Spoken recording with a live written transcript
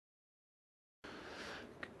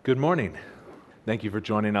Good morning. Thank you for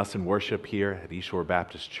joining us in worship here at East Shore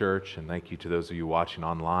Baptist Church, and thank you to those of you watching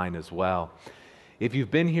online as well. If you've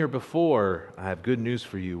been here before, I have good news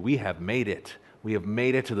for you. We have made it. We have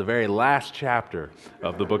made it to the very last chapter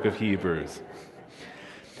of the book of Hebrews.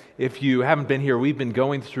 If you haven't been here, we've been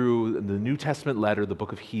going through the New Testament letter, the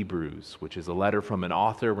book of Hebrews, which is a letter from an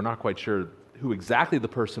author. We're not quite sure who exactly the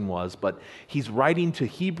person was, but he's writing to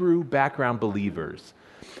Hebrew background believers,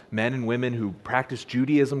 men and women who practiced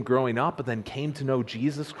Judaism growing up but then came to know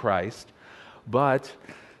Jesus Christ, but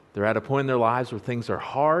they're at a point in their lives where things are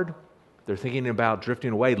hard. They're thinking about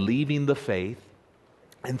drifting away, leaving the faith.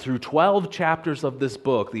 And through 12 chapters of this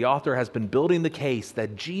book, the author has been building the case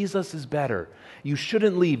that Jesus is better. You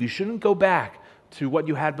shouldn't leave. You shouldn't go back to what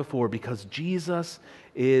you had before because Jesus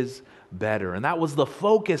is better. And that was the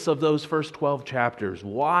focus of those first 12 chapters,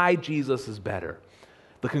 why Jesus is better.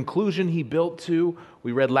 The conclusion he built to,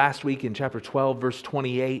 we read last week in chapter 12, verse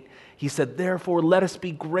 28. He said, "Therefore, let us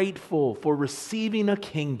be grateful for receiving a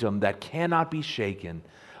kingdom that cannot be shaken.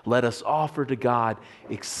 Let us offer to God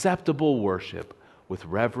acceptable worship with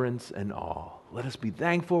reverence and awe." Let us be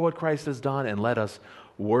thankful for what Christ has done and let us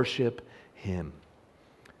worship him.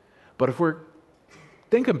 But if we're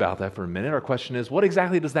thinking about that for a minute, our question is, what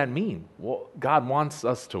exactly does that mean? Well, God wants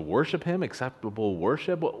us to worship him, acceptable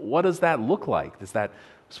worship. What does that look like? Is that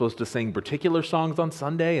supposed to sing particular songs on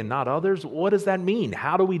Sunday and not others? What does that mean?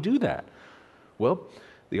 How do we do that? Well,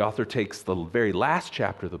 the author takes the very last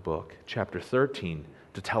chapter of the book, chapter 13,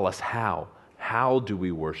 to tell us how. How do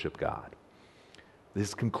we worship God?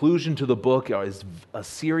 This conclusion to the book is a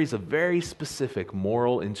series of very specific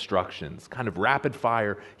moral instructions, kind of rapid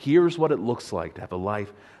fire. Here's what it looks like to have a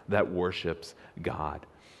life that worships God.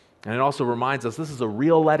 And it also reminds us this is a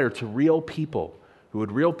real letter to real people who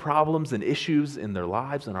had real problems and issues in their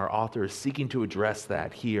lives, and our author is seeking to address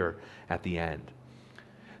that here at the end.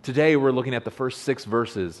 Today we're looking at the first 6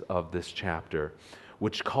 verses of this chapter,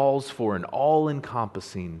 which calls for an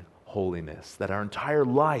all-encompassing holiness, that our entire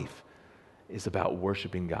life is about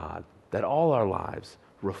worshiping God, that all our lives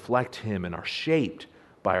reflect him and are shaped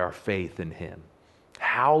by our faith in him.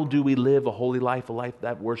 How do we live a holy life, a life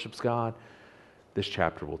that worships God? This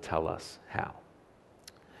chapter will tell us how.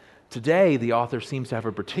 Today, the author seems to have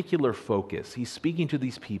a particular focus. He's speaking to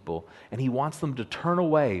these people, and he wants them to turn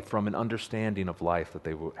away from an understanding of life that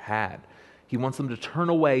they had. He wants them to turn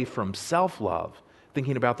away from self-love,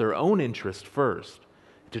 thinking about their own interest first,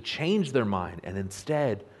 to change their mind, and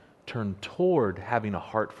instead turn toward having a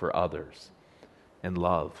heart for others and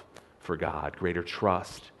love for God, greater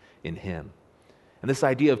trust in him. And this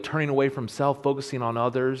idea of turning away from self, focusing on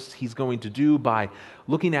others, he's going to do by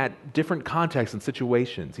looking at different contexts and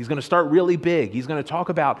situations. He's going to start really big. He's going to talk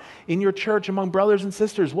about in your church among brothers and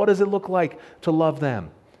sisters, what does it look like to love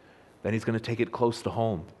them? Then he's going to take it close to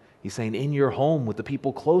home. He's saying in your home with the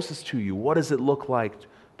people closest to you, what does it look like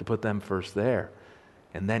to put them first there?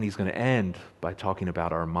 And then he's going to end by talking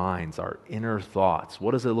about our minds, our inner thoughts.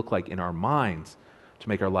 What does it look like in our minds to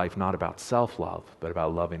make our life not about self-love, but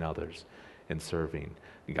about loving others and serving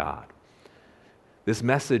God? This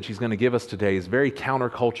message he's going to give us today is very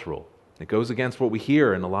countercultural. It goes against what we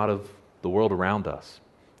hear in a lot of the world around us.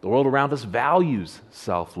 The world around us values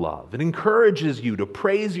self-love. It encourages you to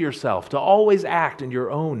praise yourself, to always act in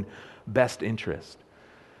your own best interest.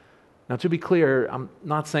 Now, to be clear, I'm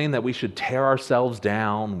not saying that we should tear ourselves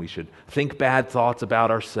down, we should think bad thoughts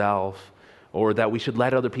about ourselves, or that we should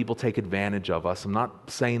let other people take advantage of us. I'm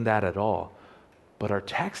not saying that at all. But our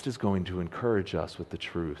text is going to encourage us with the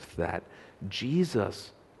truth that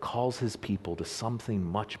Jesus calls his people to something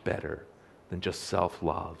much better than just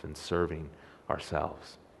self-love and serving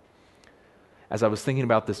ourselves. As I was thinking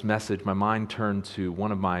about this message, my mind turned to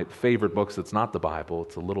one of my favorite books that's not the Bible.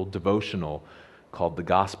 It's a little devotional called The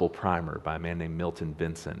Gospel Primer by a man named Milton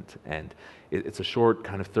Vincent. And it's a short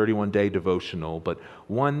kind of 31-day devotional, but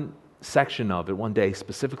one section of it, one day,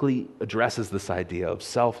 specifically addresses this idea of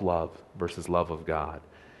self-love versus love of God.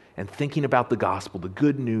 And thinking about the gospel, the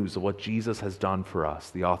good news of what Jesus has done for us,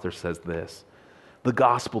 the author says this: the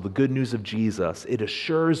gospel, the good news of Jesus, it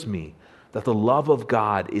assures me that the love of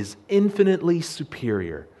God is infinitely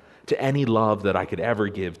superior to any love that I could ever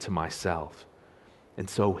give to myself. And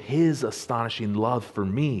so his astonishing love for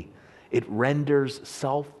me, it renders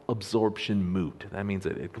self-absorption moot. That means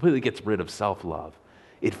it completely gets rid of self-love.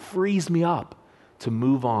 It frees me up to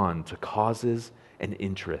move on to causes and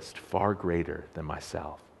interest far greater than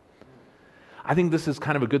myself. I think this is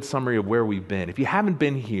kind of a good summary of where we've been. If you haven't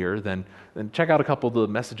been here, then check out a couple of the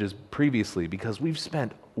messages previously, because we've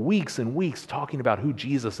spent weeks and weeks talking about who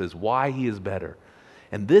Jesus is, why he is better.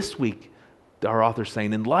 And this week, our author's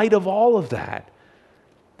saying, in light of all of that,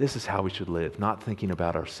 This is how we should live, not thinking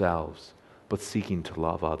about ourselves, but seeking to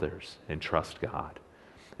love others and trust God.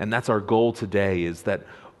 And that's our goal today, is that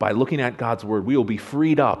by looking at God's word, we will be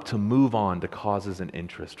freed up to move on to causes and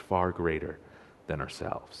interests far greater than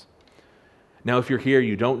ourselves. Now, if you're here,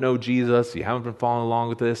 you don't know Jesus, you haven't been following along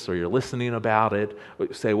with this, or you're listening about it, or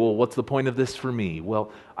you say, well, what's the point of this for me?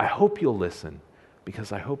 Well, I hope you'll listen,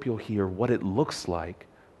 because I hope you'll hear what it looks like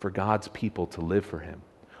for God's people to live for Him,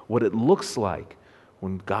 what it looks like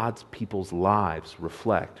when God's people's lives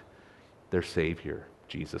reflect their Savior,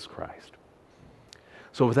 Jesus Christ.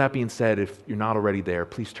 So with that being said, if you're not already there,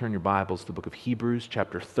 please turn your Bibles to the book of Hebrews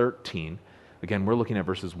chapter 13. Again, we're looking at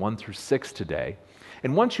verses 1 through 6 today.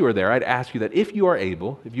 And once you are there, I'd ask you that if you are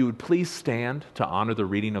able, if you would please stand to honor the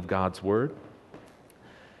reading of God's word,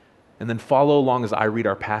 and then follow along as I read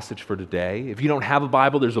our passage for today. If you don't have a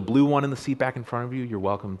Bible, there's a blue one in the seat back in front of you. You're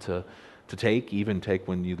welcome to take, even take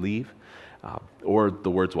when you leave, or the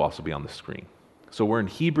words will also be on the screen. So we're in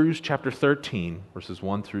Hebrews chapter 13, verses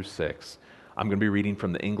 1 through 6. I'm going to be reading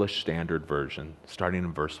from the English Standard Version, starting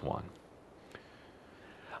in verse 1.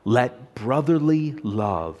 Let brotherly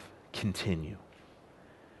love continue.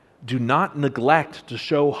 Do not neglect to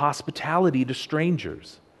show hospitality to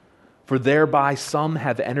strangers, for thereby some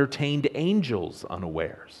have entertained angels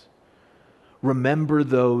unawares. Remember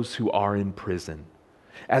those who are in prison,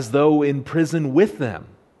 as though in prison with them,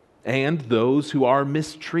 and those who are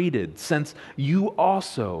mistreated, since you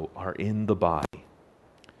also are in the body.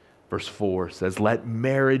 Verse 4 says, let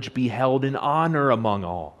marriage be held in honor among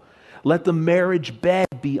all. Let the marriage bed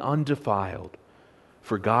be undefiled,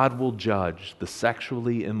 for God will judge the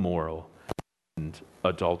sexually immoral and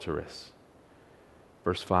adulterous.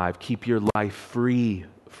 Verse 5, keep your life free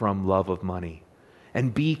from love of money,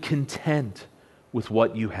 and be content with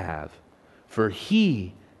what you have. For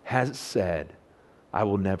He has said, I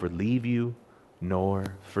will never leave you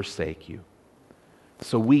nor forsake you.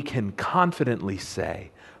 So we can confidently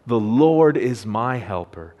say, the Lord is my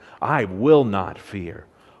helper. I will not fear.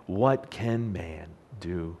 What can man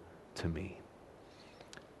do to me?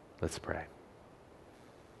 Let's pray.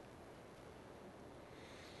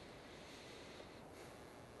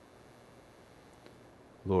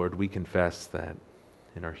 Lord, we confess that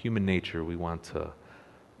in our human nature we want to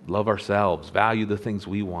love ourselves, value the things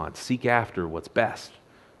we want, seek after what's best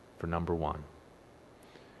for number one.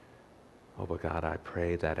 Oh, but God, I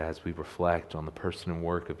pray that as we reflect on the person and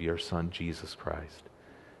work of your Son, Jesus Christ,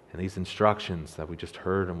 and these instructions that we just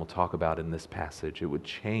heard and we'll talk about in this passage, it would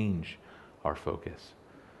change our focus.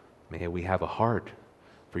 May we have a heart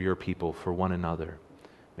for your people, for one another.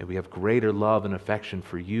 May we have greater love and affection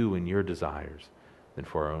for you and your desires than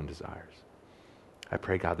for our own desires. I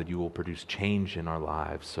pray, God, that you will produce change in our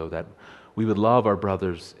lives so that we would love our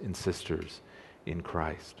brothers and sisters in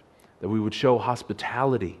Christ, that we would show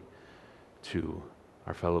hospitality to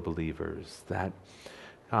our fellow believers, that,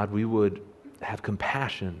 God, we would have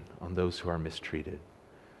compassion on those who are mistreated.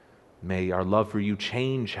 May our love for you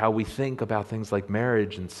change how we think about things like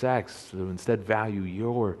marriage and sex, to instead value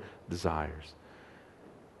your desires.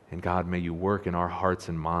 And God, may you work in our hearts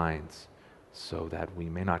and minds so that we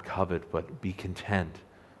may not covet, but be content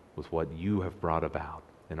with what you have brought about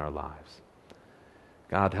in our lives.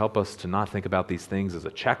 God, help us to not think about these things as a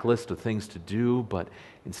checklist of things to do, but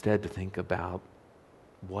instead to think about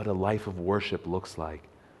what a life of worship looks like,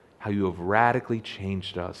 how you have radically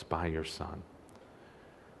changed us by your Son.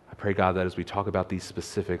 I pray, God, that as we talk about these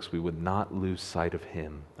specifics, we would not lose sight of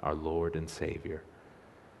Him, our Lord and Savior.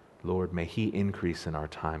 Lord, may He increase in our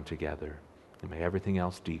time together, and may everything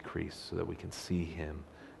else decrease so that we can see Him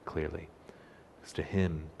clearly. Because to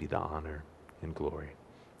Him be the honor and glory.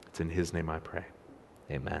 It's in His name I pray.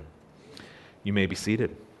 Amen. You may be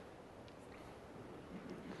seated.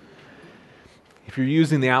 If you're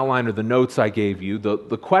using the outline or the notes I gave you, the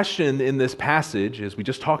question in this passage is, we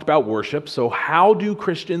just talked about worship, so how do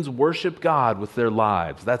Christians worship God with their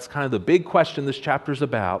lives? That's kind of the big question this chapter is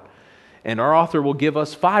about. And our author will give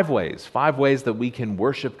us five ways that we can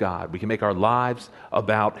worship God. We can make our lives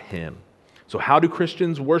about Him. So how do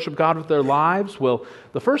Christians worship God with their lives? Well,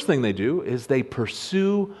 the first thing they do is they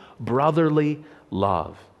pursue brotherly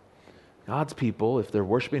love. God's people, if they're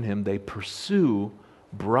worshiping Him, they pursue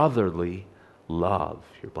brotherly love.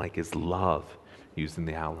 Your blank is love, used in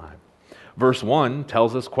the outline. Verse 1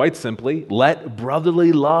 tells us quite simply, let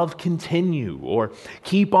brotherly love continue, or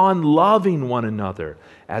keep on loving one another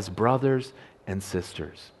as brothers and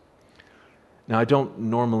sisters. Now, I don't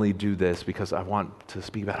normally do this because I want to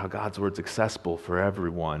speak about how God's Word's accessible for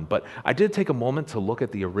everyone, but I did take a moment to look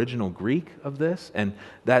at the original Greek of this, and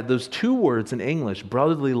that those two words in English,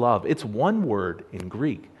 brotherly love, it's one word in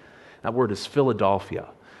Greek. That word is Philadelphia.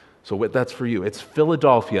 So that's for you. It's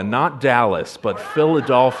Philadelphia, not Dallas, but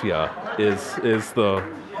Philadelphia is the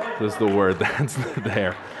word that's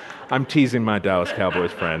there. I'm teasing my Dallas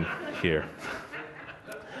Cowboys friend here.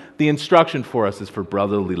 The instruction for us is for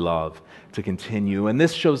brotherly love to continue, and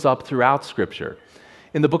this shows up throughout Scripture.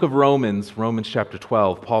 In the book of Romans chapter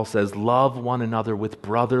 12, Paul says, "Love one another with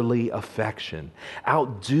brotherly affection.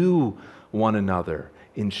 Outdo one another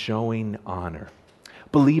in showing honor."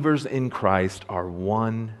 Believers in Christ are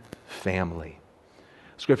one family.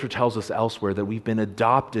 Scripture tells us elsewhere that we've been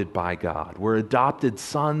adopted by God. We're adopted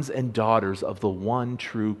sons and daughters of the one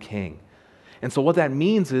true King. And so what that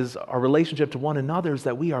means is our relationship to one another is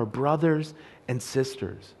that we are brothers and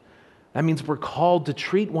sisters. That means we're called to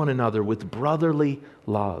treat one another with brotherly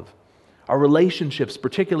love. Our relationships,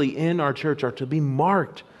 particularly in our church, are to be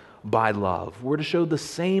marked by love. We're to show the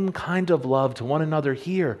same kind of love to one another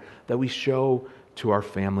here that we show to our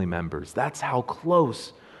family members. That's how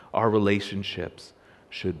close our relationships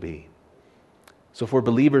should be. So for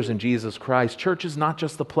believers in Jesus Christ, church is not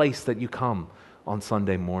just the place that you come on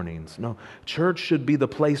Sunday mornings. No, church should be the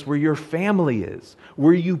place where your family is,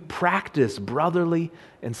 where you practice brotherly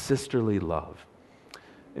and sisterly love.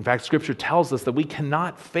 In fact, Scripture tells us that we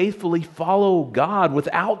cannot faithfully follow God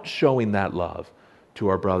without showing that love to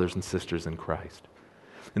our brothers and sisters in Christ.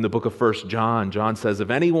 In the book of 1 John, John says, "If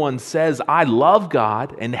anyone says, 'I love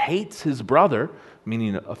God,' and hates his brother,"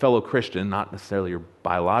 meaning a fellow Christian, not necessarily your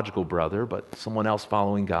biological brother, but someone else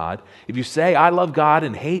following God. If you say, "I love God,"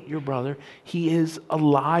 and hate your brother, he is a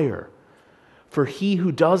liar. For he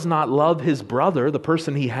who does not love his brother, the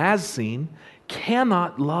person he has seen,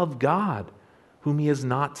 cannot love God, whom he has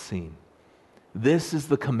not seen. This is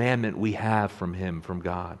the commandment we have from him, from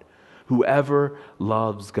God. Whoever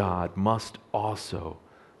loves God must also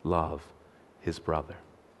love his brother.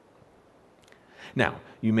 Now,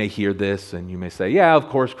 you may hear this and you may say, yeah, of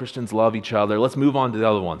course, Christians love each other. Let's move on to the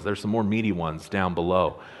other ones. There's some more meaty ones down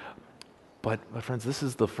below. But, my friends, this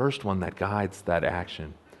is the first one that guides that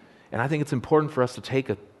action. And I think it's important for us to take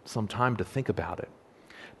some time to think about it.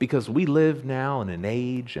 Because we live now in an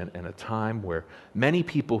age and a time where many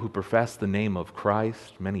people who profess the name of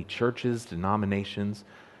Christ, many churches, denominations,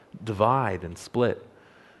 divide and split.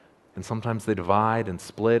 And sometimes they divide and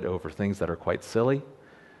split over things that are quite silly.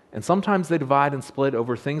 And sometimes they divide and split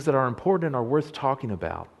over things that are important and are worth talking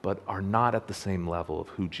about, but are not at the same level of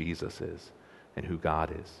who Jesus is and who God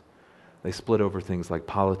is. They split over things like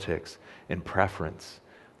politics and preference.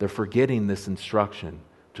 They're forgetting this instruction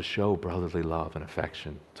to show brotherly love and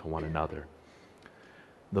affection to one another.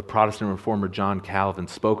 The Protestant reformer John Calvin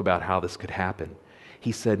spoke about how this could happen.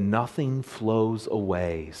 He said, "Nothing flows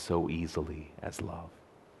away so easily as love."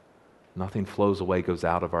 Nothing flows away, goes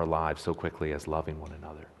out of our lives so quickly as loving one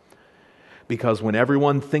another. Because when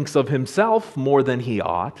everyone thinks of himself more than he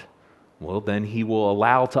ought, well, then he will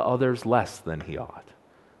allow to others less than he ought.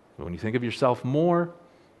 When you think of yourself more,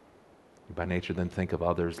 you by nature then think of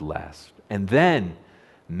others less. And then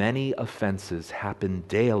many offenses happen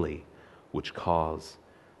daily which cause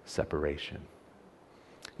separation.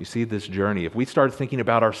 You see this journey. If we start thinking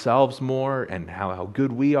about ourselves more and how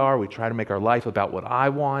good we are, we try to make our life about what I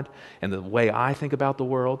want and the way I think about the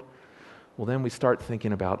world, well, then we start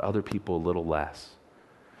thinking about other people a little less.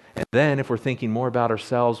 And then if we're thinking more about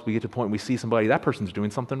ourselves, we get to the point we see somebody, that person's doing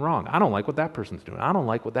something wrong. I don't like what that person's doing. I don't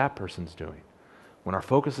like what that person's doing. When our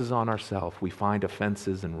focus is on ourselves, we find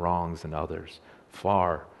offenses and wrongs in others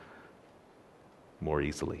far more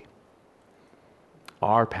easily.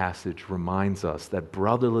 Our passage reminds us that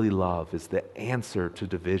brotherly love is the answer to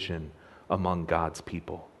division among God's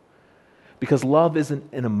people. Because love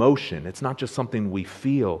isn't an emotion. It's not just something we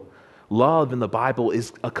feel. Love in the Bible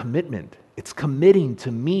is a commitment. It's committing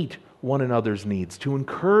to meet one another's needs, to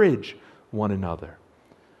encourage one another.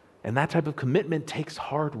 And that type of commitment takes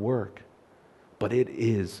hard work, but it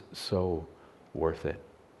is so worth it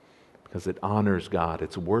because it honors God.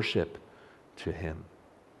 It's worship to Him.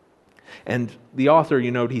 And the author,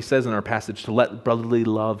 he says in our passage to let brotherly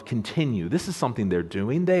love continue. This is something they're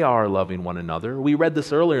doing. They are loving one another. We read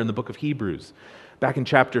this earlier in the book of Hebrews. Back in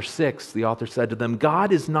chapter 6, the author said to them,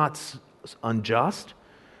 "God is not unjust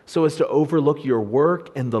so as to overlook your work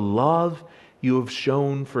and the love you have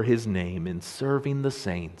shown for His name in serving the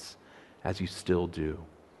saints as you still do."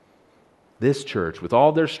 This church, with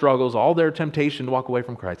all their struggles, all their temptation to walk away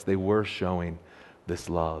from Christ, they were showing this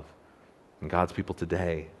love. And God's people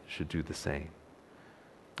today should do the same.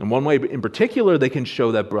 And one way in particular they can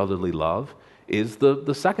show that brotherly love is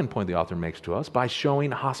the second point the author makes to us, by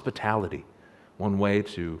showing hospitality. One way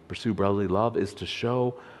to pursue brotherly love is to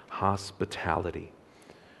show hospitality.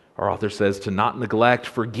 Our author says to not neglect,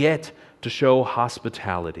 forget to show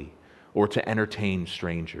hospitality or to entertain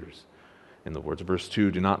strangers. In the words of verse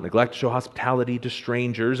 2, do not neglect to show hospitality to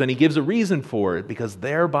strangers. And he gives a reason for it, because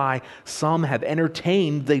thereby some have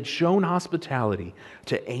entertained, they'd shown hospitality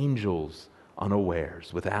to angels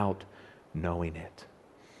unawares without knowing it.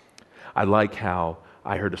 I like how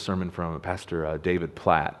I heard a sermon from Pastor David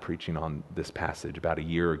Platt preaching on this passage about a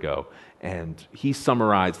year ago, and he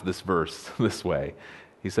summarized this verse this way.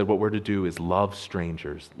 He said, what we're to do is love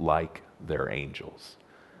strangers like they're angels.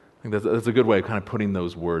 I think that's a good way of kind of putting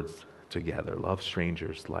those words together. Love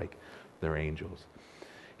strangers like they're angels.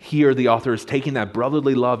 Here, the author is taking that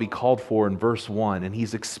brotherly love he called for in verse 1, and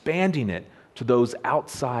he's expanding it to those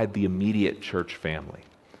outside the immediate church family.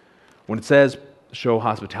 When it says show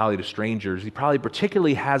hospitality to strangers, he probably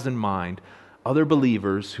particularly has in mind other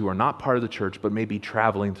believers who are not part of the church but may be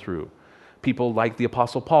traveling through. People like the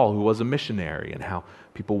Apostle Paul, who was a missionary, and how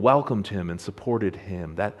people welcomed him and supported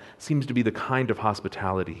him. That seems to be the kind of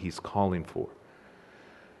hospitality he's calling for.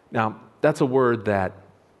 Now, that's a word that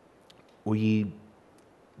we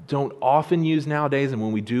don't often use nowadays, and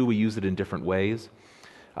when we do, we use it in different ways.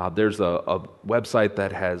 There's a website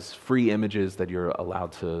that has free images that you're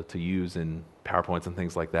allowed to use in PowerPoints and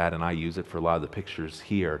things like that, and I use it for a lot of the pictures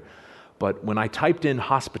here. But when I typed in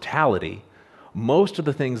hospitality, most of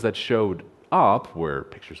the things that showed up were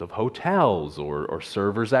pictures of hotels or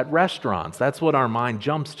servers at restaurants. That's what our mind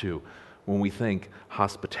jumps to when we think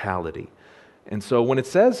hospitality. And so when it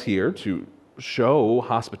says here to show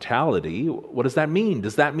hospitality, what does that mean?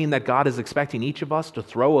 Does that mean that God is expecting each of us to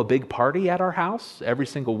throw a big party at our house every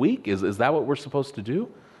single week? Is that what we're supposed to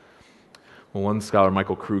do? Well, one scholar,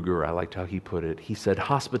 Michael Kruger, I liked how he put it. He said,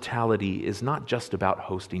 hospitality is not just about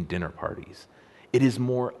hosting dinner parties. It is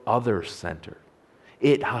more other-centered.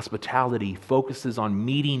 Hospitality, focuses on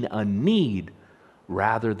meeting a need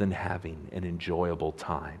rather than having an enjoyable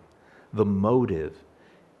time. The motive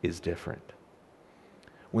is different.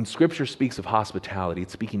 When Scripture speaks of hospitality,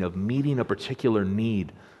 it's speaking of meeting a particular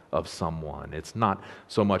need of someone. It's not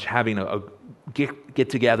so much having a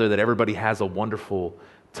get-together that everybody has a wonderful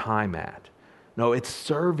time at. No, it's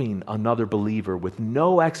serving another believer with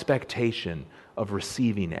no expectation of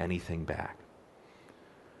receiving anything back.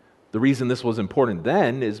 The reason this was important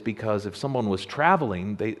then is because if someone was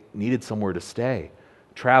traveling, they needed somewhere to stay.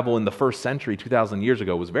 Travel in the first century, 2,000 years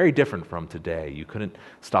ago, was very different from today. You couldn't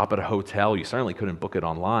stop at a hotel. You certainly couldn't book it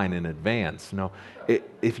online in advance. No,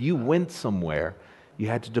 if you went somewhere, you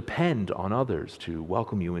had to depend on others to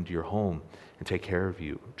welcome you into your home and take care of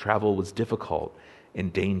you. Travel was difficult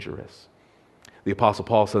and dangerous. The Apostle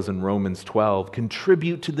Paul says in Romans 12,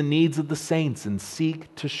 contribute to the needs of the saints and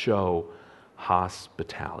seek to show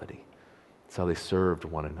hospitality. That's how they served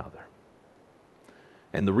one another.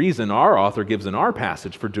 And the reason our author gives in our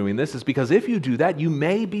passage for doing this is because if you do that, you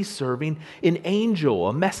may be serving an angel,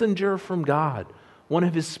 a messenger from God, one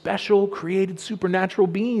of his special created supernatural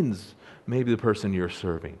beings, maybe the person you're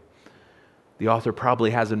serving. The author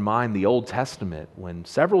probably has in mind the Old Testament when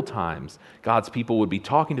several times God's people would be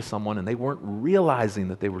talking to someone and they weren't realizing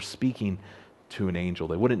that they were speaking to an angel.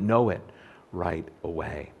 They wouldn't know it right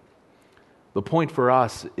away. The point for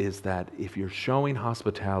us is that if you're showing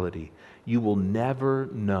hospitality, you will never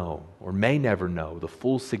know, or may never know, the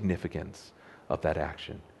full significance of that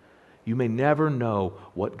action. You may never know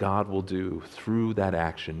what God will do through that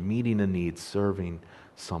action, meeting a need, serving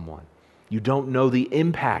someone. You don't know the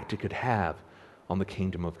impact it could have on the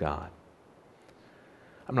kingdom of God.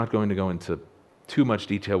 I'm not going to go into too much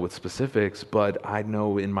detail with specifics, but I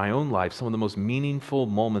know in my own life, some of the most meaningful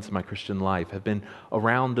moments in my Christian life have been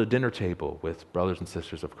around a dinner table with brothers and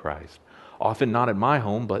sisters of Christ. Often not at my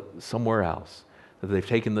home, but somewhere else, that they've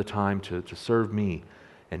taken the time to serve me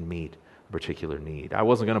and meet a particular need. I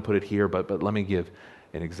wasn't going to put it here, but let me give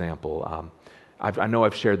an example. I know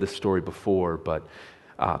I've shared this story before, but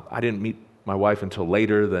I didn't meet my wife until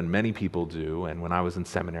later than many people do, and when I was in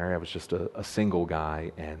seminary, I was just a single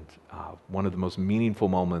guy, and one of the most meaningful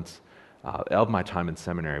moments of my time in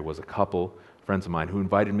seminary was a couple, friends of mine, who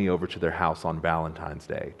invited me over to their house on Valentine's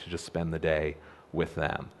Day to just spend the day with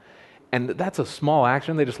them. And that's a small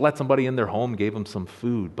action. They just let somebody in their home, gave them some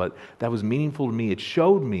food, but that was meaningful to me. It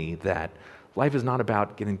showed me that life is not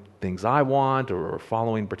about getting things I want or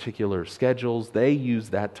following particular schedules. They use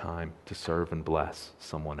that time to serve and bless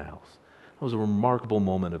someone else. That was a remarkable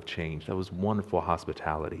moment of change. That was wonderful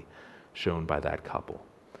hospitality shown by that couple.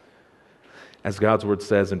 As God's word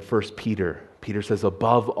says in 1 Peter, Peter says,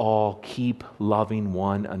 above all, keep loving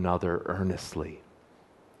one another earnestly.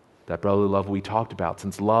 That brotherly love we talked about,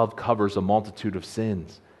 since love covers a multitude of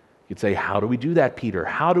sins. You'd say, how do we do that, Peter?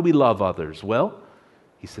 How do we love others? Well,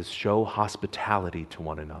 He says, show hospitality to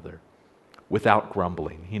one another without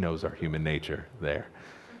grumbling. He knows our human nature there.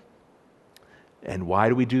 And why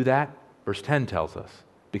do we do that? Verse 10 tells us,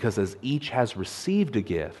 because as each has received a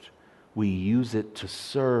gift, we use it to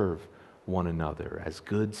serve one another as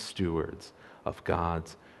good stewards of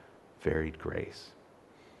God's varied grace.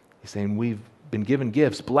 He's saying we've been given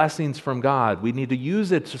gifts, blessings from God. We need to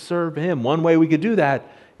use it to serve Him. One way we could do that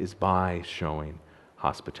is by showing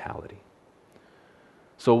hospitality.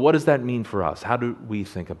 So what does that mean for us? How do we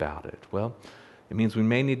think about it? Well, it means we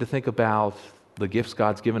may need to think about the gifts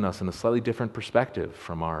God's given us in a slightly different perspective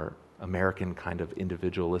from our American kind of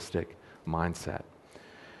individualistic mindset.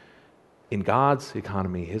 In God's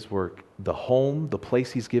economy, His work, the home, the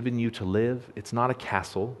place He's given you to live, it's not a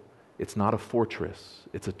castle, it's not a fortress,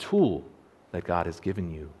 it's a tool that God has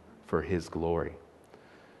given you for His glory.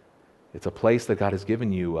 It's a place that God has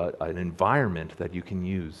given you, an environment that you can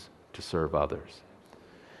use to serve others.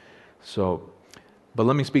 But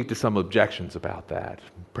let me speak to some objections about that.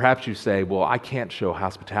 Perhaps you say, well, I can't show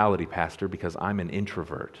hospitality, Pastor, because I'm an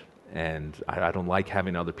introvert and I don't like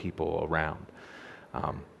having other people around.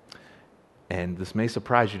 And this may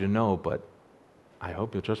surprise you to know, but I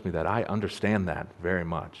hope you'll trust me that I understand that very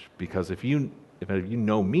much. Because if you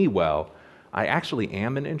know me well, I actually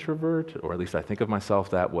am an introvert, or at least I think of myself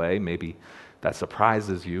that way. Maybe that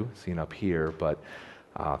surprises you, seen up here, but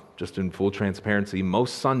just in full transparency,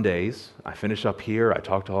 most Sundays, I finish up here, I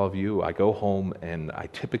talk to all of you, I go home, and I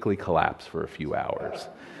typically collapse for a few hours.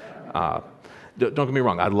 Don't get me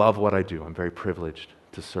wrong, I love what I do. I'm very privileged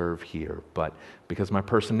to serve here, but because my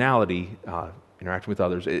personality, interacting with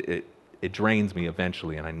others, it drains me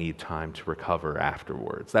eventually, and I need time to recover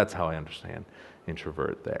afterwards. That's how I understand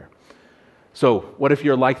introvert there. So what if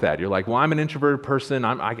you're like that? You're like, well, I'm an introverted person.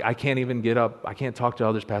 I can't even get up. I can't talk to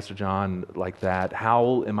others, Pastor John, like that.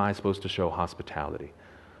 How am I supposed to show hospitality?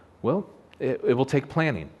 Well, it will take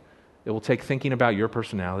planning. It will take thinking about your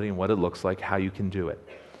personality and what it looks like, how you can do it.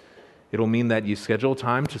 It'll mean that you schedule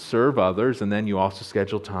time to serve others, and then you also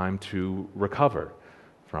schedule time to recover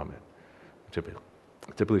from it.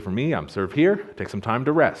 Typically for me, I'm served here, take some time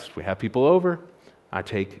to rest. We have people over, I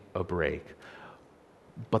take a break.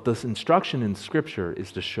 But this instruction in Scripture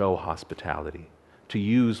is to show hospitality, to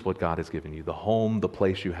use what God has given you, the home, the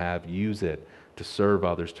place you have, use it to serve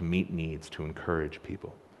others, to meet needs, to encourage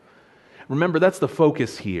people. Remember, that's the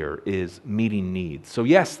focus here, is meeting needs. So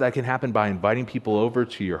yes, that can happen by inviting people over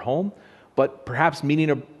to your home, but perhaps meeting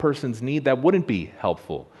a person's need that wouldn't be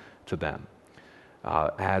helpful to them.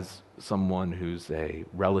 As someone who's a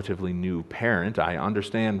relatively new parent, I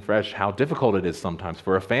understand fresh how difficult it is sometimes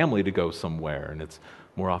for a family to go somewhere, and it's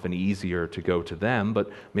more often easier to go to them,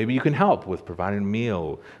 but maybe you can help with providing a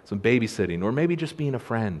meal, some babysitting, or maybe just being a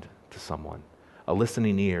friend to someone, a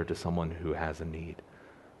listening ear to someone who has a need.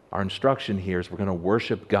 Our instruction here is we're going to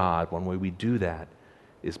worship God. One way we do that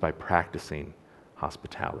is by practicing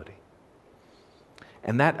hospitality.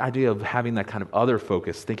 And that idea of having that kind of other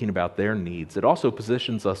focus, thinking about their needs, it also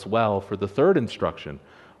positions us well for the third instruction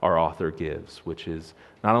our author gives, which is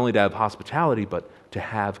not only to have hospitality, but to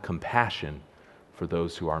have compassion for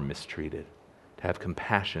those who are mistreated, to have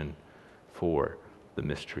compassion for the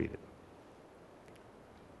mistreated.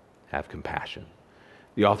 Have compassion.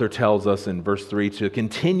 The author tells us in verse 3 to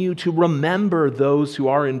continue to remember those who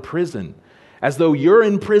are in prison, as though you're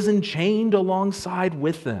in prison chained alongside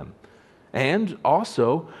with them. And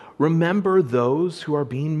also remember those who are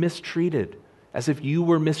being mistreated, as if you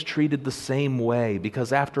were mistreated the same way,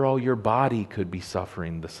 because after all, your body could be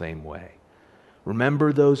suffering the same way.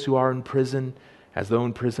 Remember those who are in prison, as though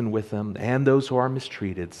in prison with them, and those who are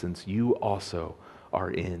mistreated, since you also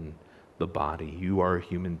are in the body. You are a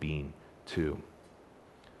human being too.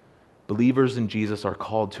 Believers in Jesus are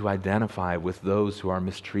called to identify with those who are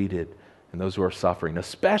mistreated and those who are suffering,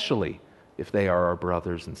 especially if they are our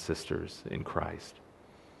brothers and sisters in Christ.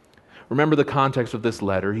 Remember the context of this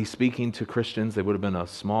letter. He's speaking to Christians. They would have been a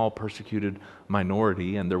small persecuted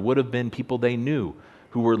minority, and there would have been people they knew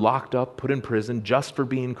who were locked up, put in prison just for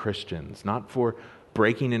being Christians, not for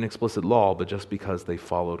breaking an explicit law, but just because they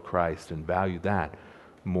followed Christ and valued that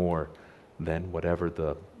more than whatever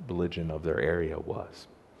the religion of their area was.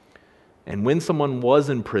 And when someone was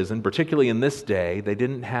in prison, particularly in this day, they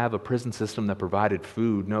didn't have a prison system that provided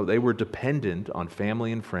food. No, they were dependent on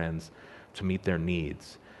family and friends to meet their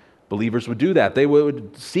needs. Believers would do that. They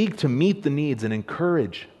would seek to meet the needs and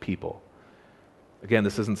encourage people. Again,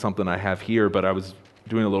 this isn't something I have here, but I was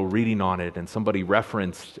doing a little reading on it, and somebody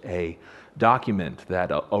referenced a document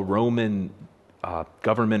that a Roman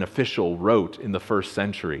government official wrote in the first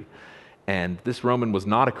century. And this Roman was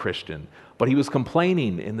not a Christian, but he was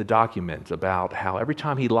complaining in the document about how every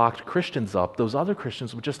time he locked Christians up, those other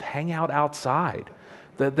Christians would just hang out outside.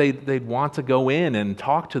 That they'd want to go in and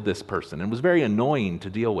talk to this person. And it was very annoying to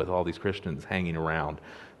deal with all these Christians hanging around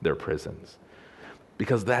their prisons,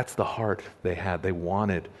 because that's the heart they had. They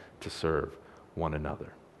wanted to serve one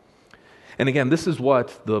another. And again, this is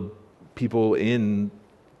what the people in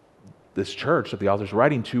this church that the author's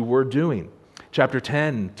writing to were doing. Chapter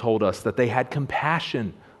 10 told us that they had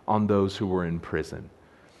compassion on those who were in prison.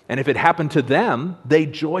 And if it happened to them, they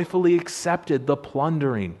joyfully accepted the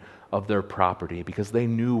plundering of their property because they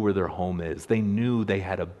knew where their home is. They knew they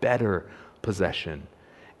had a better possession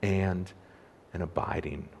and an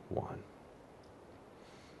abiding one.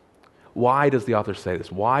 Why does the author say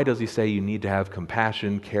this? Why does he say you need to have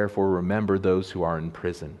compassion, care for, remember those who are in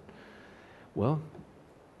prison? Well,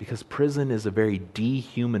 because prison is a very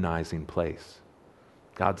dehumanizing place.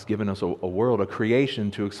 God's given us a world, a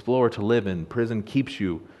creation to explore, to live in. Prison keeps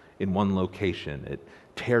you in one location. It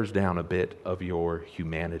tears down a bit of your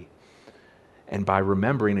humanity. And by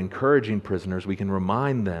remembering, encouraging prisoners, we can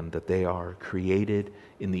remind them that they are created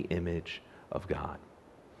in the image of God.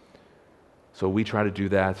 So we try to do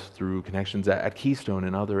that through connections at Keystone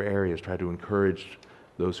and other areas, try to encourage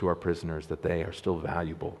those who are prisoners that they are still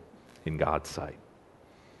valuable in God's sight.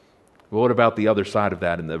 Well, what about the other side of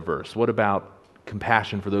that in the verse? What about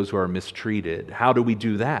compassion for those who are mistreated? How do we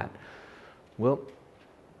do that? Well,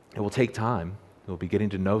 it will take time. It will be getting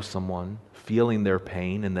to know someone, feeling their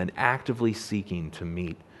pain, and then actively seeking to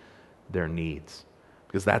meet their needs,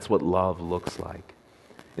 because that's what love looks like.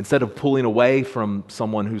 Instead of pulling away from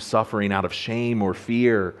someone who's suffering out of shame or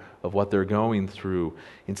fear of what they're going through,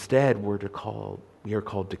 instead we are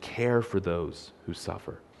called to care for those who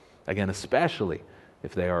suffer. Again, especially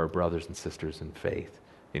if they are our brothers and sisters in faith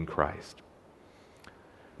in Christ.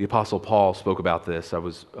 The Apostle Paul spoke about this. I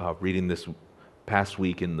was reading this past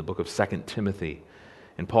week in the book of 2 Timothy.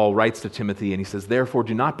 And Paul writes to Timothy and he says, "Therefore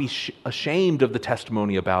do not be ashamed of the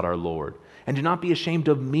testimony about our Lord, and do not be ashamed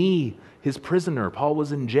of me, his prisoner." Paul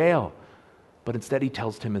was in jail. But instead he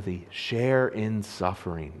tells Timothy, share in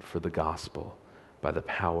suffering for the gospel by the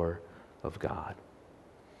power of God.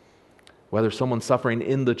 Whether someone's suffering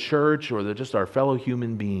in the church or they're just our fellow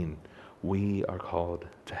human being, we are called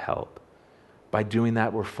to help. By doing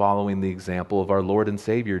that, we're following the example of our Lord and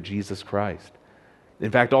Savior, Jesus Christ. In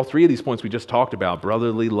fact, all three of these points we just talked about,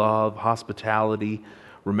 brotherly love, hospitality,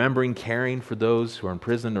 remembering, caring for those who are in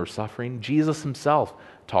prison or suffering, Jesus himself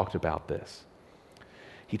talked about this.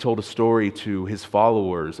 He told a story to his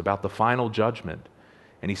followers about the final judgment,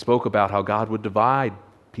 and he spoke about how God would divide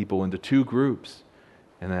people into two groups,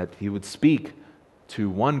 and that he would speak to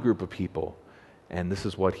one group of people, and this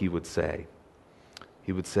is what he would say.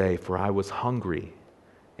 He would say, "For I was hungry,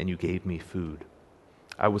 and you gave me food.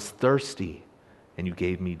 I was thirsty, and you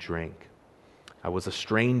gave me drink. I was a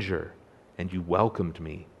stranger, and you welcomed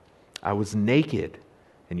me. I was naked,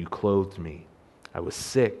 and you clothed me. I was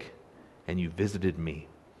sick, and you visited me.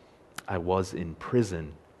 I was in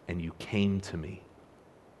prison, and you came to me."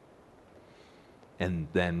 And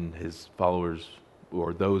then his followers,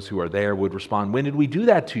 or those who are there, would respond, "When did we do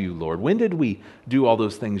that to you, Lord? When did we do all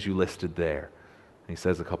those things you listed there?" And he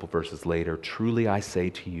says a couple verses later, "Truly I say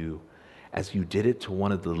to you, as you did it to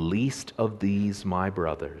one of the least of these my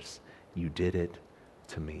brothers, you did it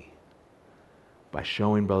to me." By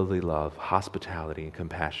showing brotherly love, hospitality, and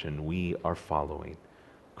compassion, we are following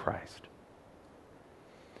Christ.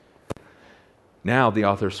 Now the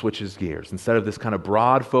author switches gears. Instead of this kind of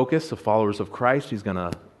broad focus of followers of Christ, he's going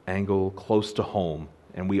to angle close to home.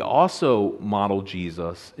 And we also model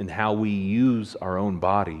Jesus in how we use our own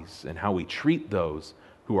bodies and how we treat those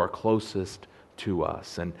who are closest to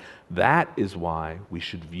us. And that is why we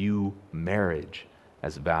should view marriage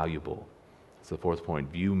as valuable. That's the fourth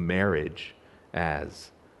point. View marriage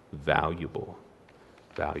as valuable.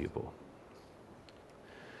 Valuable.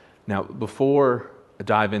 Now, before I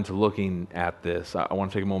dive into looking at this, I want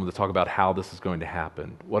to take a moment to talk about how this is going to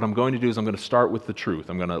happen. What I'm going to do is I'm going to start with the truth.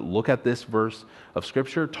 I'm going to look at this verse of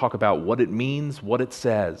Scripture, talk about what it means, what it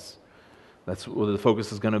says. That's where the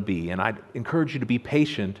focus is going to be. And I encourage you to be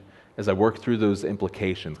patient as I work through those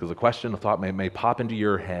implications, because a question, a thought may pop into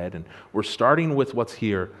your head, and we're starting with what's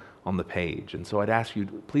here on the page. And so I'd ask you,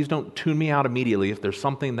 please don't tune me out immediately. If there's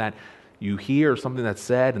something that you hear, something that's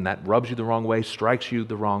said, and that rubs you the wrong way, strikes you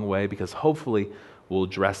the wrong way, because hopefully we'll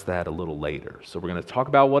address that a little later. So we're going to talk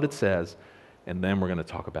about what it says, and then we're going to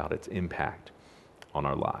talk about its impact on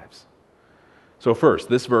our lives. So first,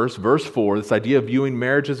 this verse 4, this idea of viewing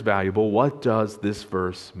marriage as valuable, what does this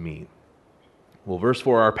verse mean? Well, verse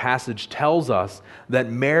 4, our passage tells us that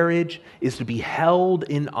marriage is to be held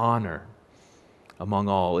in honor among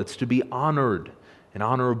all. It's to be honored and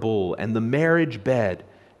honorable, and the marriage bed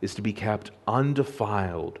is to be kept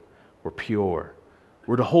undefiled or pure.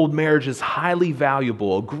 We're to hold marriage as highly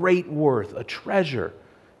valuable, a great worth, a treasure,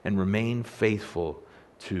 and remain faithful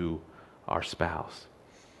to our spouse.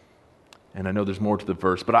 And I know there's more to the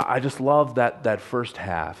verse, but I just love that first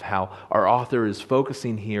half, how our author is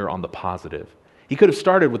focusing here on the positive. He could have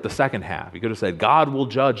started with the second half. He could have said, God will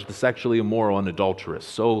judge the sexually immoral and adulterous,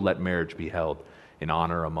 so let marriage be held in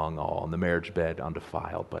honor among all, and the marriage bed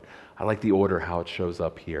undefiled. But I like the order how it shows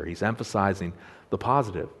up here. He's emphasizing the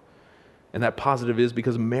positive. And that positive is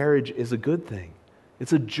because marriage is a good thing.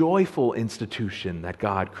 It's a joyful institution that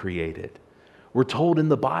God created. We're told in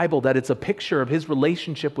the Bible that it's a picture of his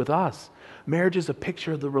relationship with us. Marriage is a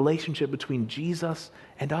picture of the relationship between Jesus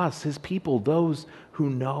and us, his people, those who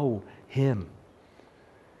know him.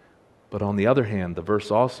 But on the other hand, the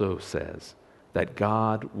verse also says that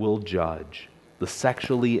God will judge the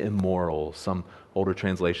sexually immoral. Some older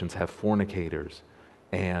translations have fornicators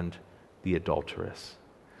and the adulteress.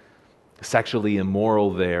 Sexually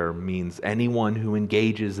immoral there means anyone who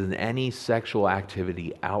engages in any sexual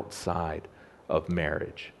activity outside of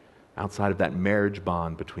marriage, outside of that marriage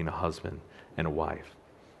bond between a husband and a wife.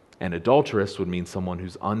 And adulteress would mean someone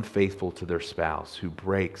who's unfaithful to their spouse, who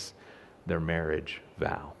breaks their marriage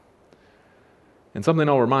vow. And something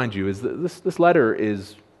I'll remind you is that this letter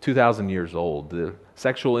is 2,000 years old. The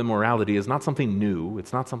sexual immorality is not something new.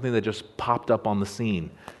 It's not something that just popped up on the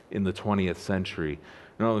scene in the 20th century.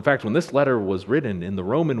 No, in fact, when this letter was written in the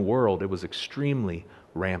Roman world, it was extremely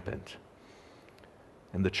rampant.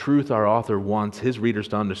 And the truth our author wants his readers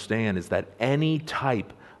to understand is that any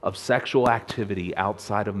type of sexual activity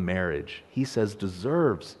outside of marriage, he says,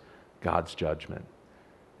 deserves God's judgment.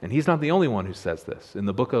 And he's not the only one who says this. In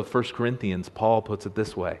the book of 1 Corinthians, Paul puts it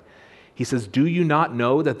this way. He says, "Do you not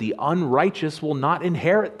know that the unrighteous will not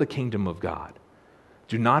inherit the kingdom of God?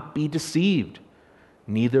 Do not be deceived.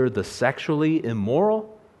 Neither the sexually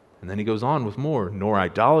immoral," and then he goes on with more, "nor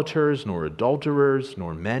idolaters, nor adulterers,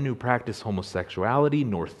 nor men who practice homosexuality,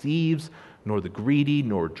 nor thieves, nor the greedy,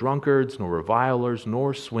 nor drunkards, nor revilers,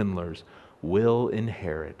 nor swindlers will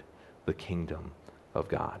inherit the kingdom of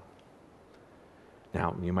God."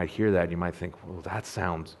 Now, you might hear that, and you might think, well, that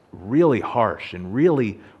sounds really harsh and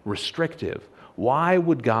really restrictive. Why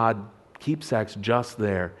would God keep sex just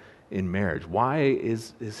there in marriage? Why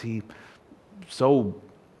is he so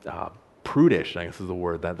prudish, I guess is the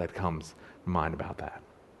word that comes to mind about that?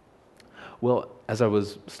 Well, as I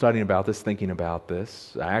was studying about this, thinking about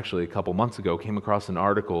this, I actually a couple months ago came across an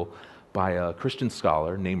article by a Christian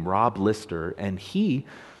scholar named Rob Lister, and he,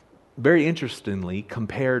 very interestingly,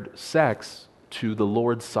 compared sex to the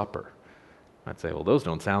Lord's Supper. I'd say, well, those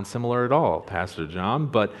don't sound similar at all, Pastor John,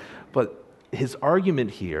 but his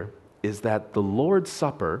argument here is that the Lord's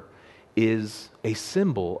Supper is a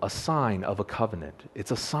symbol, a sign of a covenant.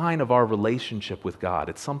 It's a sign of our relationship with God.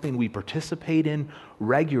 It's something we participate in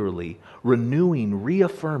regularly, renewing,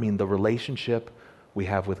 reaffirming the relationship we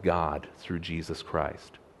have with God through Jesus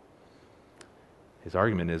Christ. His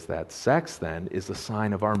argument is that sex, then, is a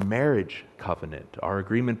sign of our marriage covenant, our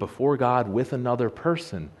agreement before God with another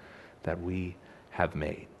person that we have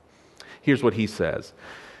made. Here's what he says.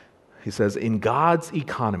 He says, "In God's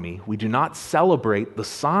economy, we do not celebrate the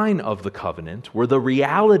sign of the covenant where the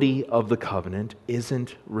reality of the covenant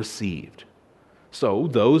isn't received. So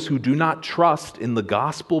those who do not trust in the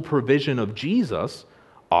gospel provision of Jesus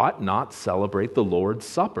ought not celebrate the Lord's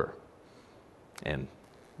Supper. And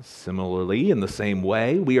similarly, in the same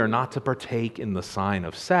way, we are not to partake in the sign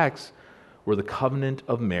of sex where the covenant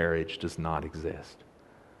of marriage does not exist."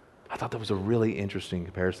 I thought that was a really interesting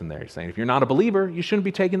comparison there. He's saying if you're not a believer, you shouldn't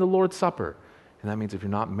be taking the Lord's Supper. And that means if you're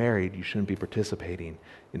not married, you shouldn't be participating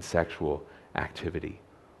in sexual activity.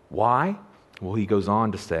 Why? Well, he goes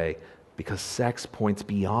on to say, because sex points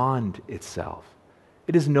beyond itself.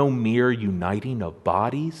 It is no mere uniting of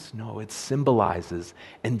bodies. No, it symbolizes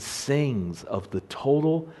and sings of the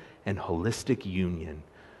total and holistic union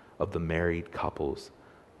of the married couple's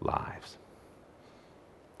lives.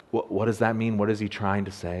 What does that mean? What is he trying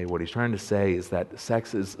to say? What he's trying to say is that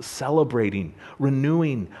sex is celebrating,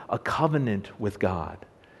 renewing a covenant with God.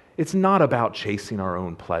 It's not about chasing our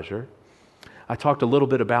own pleasure. I talked a little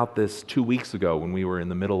bit about this 2 weeks ago when we were in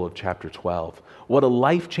the middle of chapter 12. What a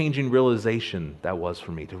life-changing realization that was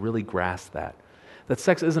for me to really grasp that. That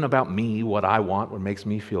sex isn't about me, what I want, what makes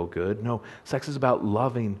me feel good. No, sex is about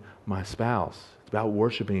loving my spouse. It's about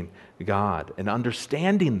worshiping God. And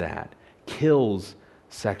understanding that kills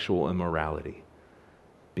sexual immorality.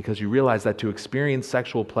 because you realize that to experience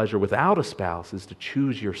sexual pleasure without a spouse is to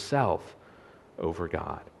choose yourself over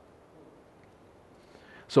God.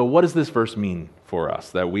 So what does this verse mean for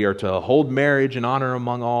us? That we are to hold marriage in honor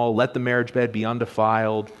among all, let the marriage bed be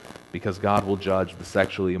undefiled, because God will judge the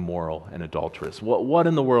sexually immoral and adulterous. What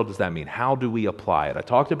in the world does that mean? How do we apply it? I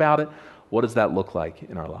talked about it. What does that look like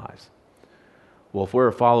in our lives? Well, if we're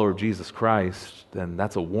a follower of Jesus Christ, then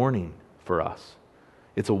that's a warning for us.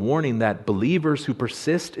 It's a warning that believers who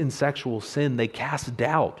persist in sexual sin, they cast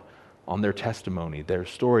doubt on their testimony, their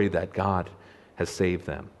story that God has saved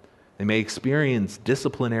them. They may experience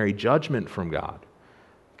disciplinary judgment from God.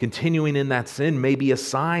 Continuing in that sin may be a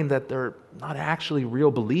sign that they're not actually real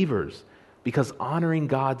believers, because honoring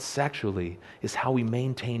God sexually is how we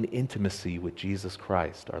maintain intimacy with Jesus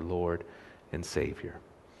Christ, our Lord and Savior.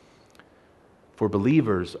 For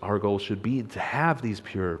believers, our goal should be to have these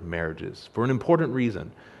pure marriages for an important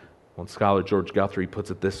reason. One scholar, George Guthrie, puts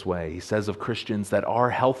it this way. He says of Christians that our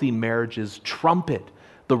healthy marriages trumpet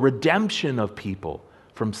the redemption of people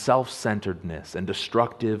from self-centeredness and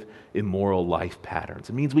destructive, immoral life patterns.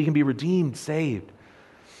 It means we can be redeemed, saved.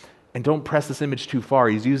 And don't press this image too far.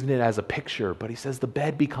 He's using it as a picture, but he says the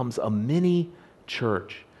bed becomes a mini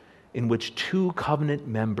church in which two covenant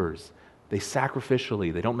members, they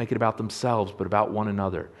sacrificially, they don't make it about themselves, but about one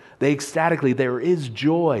another. They ecstatically, there is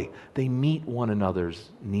joy. They meet one another's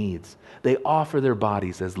needs. They offer their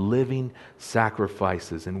bodies as living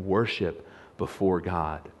sacrifices in worship before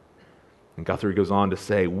God. And Guthrie goes on to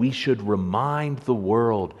say, we should remind the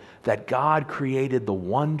world that God created the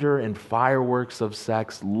wonder and fireworks of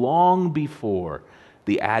sex long before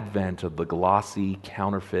the advent of the glossy,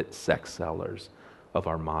 counterfeit sex sellers of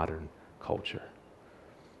our modern culture.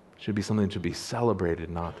 It should be something to be celebrated,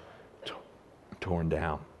 not torn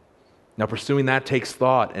down. Now, pursuing that takes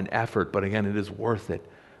thought and effort, but again, it is worth it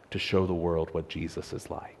to show the world what Jesus is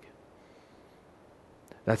like.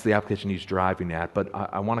 That's the application he's driving at, but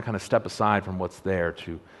I want to kind of step aside from what's there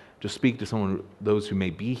to just speak to someone, those who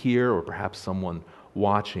may be here or perhaps someone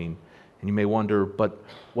watching, and you may wonder, but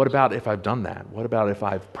what about if I've done that? What about if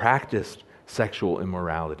I've practiced sexual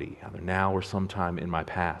immorality, either now or sometime in my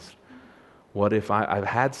past? What if I've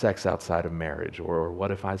had sex outside of marriage? Or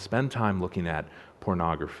what if I spend time looking at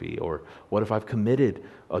pornography? Or what if I've committed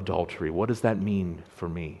adultery? What does that mean for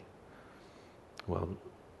me? Well,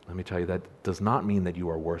 let me tell you, that does not mean that you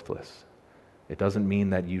are worthless. It doesn't mean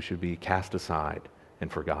that you should be cast aside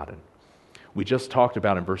and forgotten. We just talked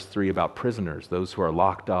about in verse 3 about prisoners, those who are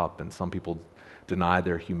locked up, and some people deny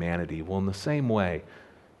their humanity. Well, in the same way,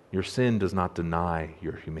 your sin does not deny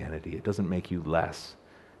your humanity. It doesn't make you less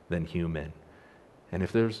than human. And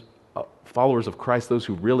if there's followers of Christ, those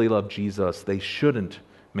who really love Jesus, they shouldn't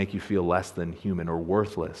make you feel less than human or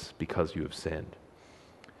worthless because you have sinned.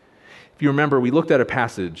 If you remember, we looked at a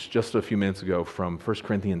passage just a few minutes ago from 1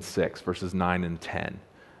 Corinthians 6, verses 9 and 10.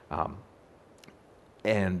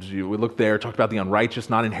 And we looked there, talked about the unrighteous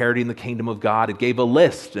not inheriting the kingdom of God. It gave a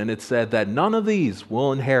list, and it said that none of these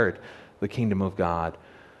will inherit the kingdom of God.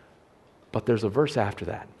 But there's a verse after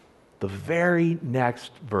that. The very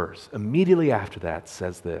next verse, immediately after that,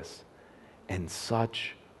 says this, and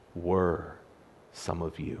such were some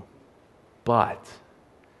of you. But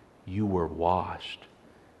you were washed,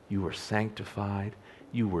 you were sanctified,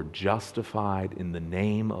 you were justified in the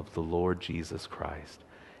name of the Lord Jesus Christ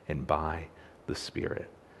and by the Spirit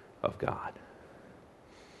of God.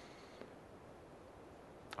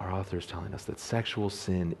 Our author is telling us that sexual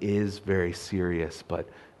sin is very serious, but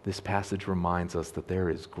this passage reminds us that there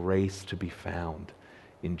is grace to be found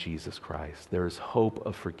in Jesus Christ. There is hope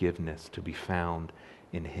of forgiveness to be found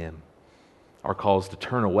in Him. Our call is to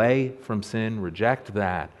turn away from sin, reject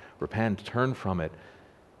that, repent, turn from it,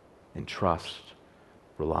 and trust,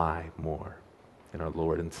 rely more in our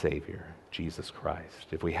Lord and Savior, Jesus Christ.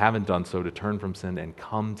 If we haven't done so, to turn from sin and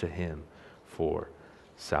come to Him for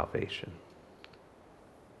salvation.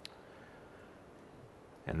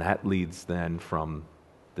 And that leads then from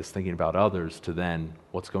this thinking about others to then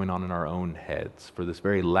what's going on in our own heads. For this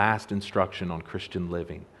very last instruction on Christian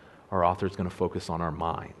living, our author is going to focus on our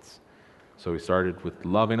minds. So we started with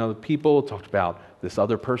loving other people, talked about this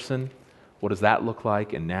other person. What does that look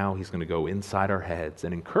like? And now he's going to go inside our heads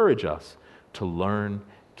and encourage us to learn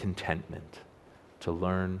contentment. To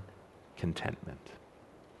learn contentment.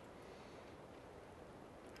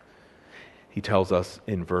 He tells us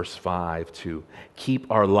in verse 5 to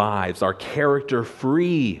keep our lives, our character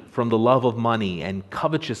free from the love of money and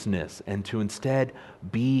covetousness, and to instead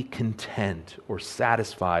be content or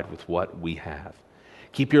satisfied with what we have.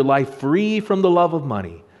 Keep your life free from the love of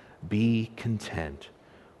money. Be content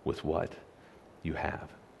with what you have.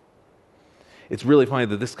 It's really funny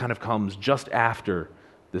that this kind of comes just after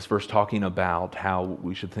this verse talking about how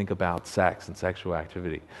we should think about sex and sexual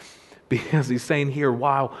activity. Because he's saying here,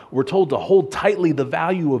 wow, we're told to hold tightly the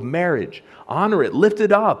value of marriage, honor it, lift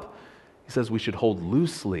it up. He says we should hold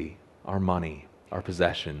loosely our money, our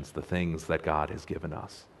possessions, the things that God has given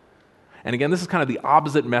us. And again, this is kind of the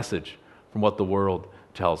opposite message from what the world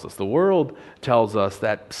tells us. The world tells us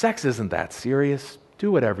that sex isn't that serious. Do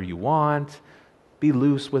whatever you want. Be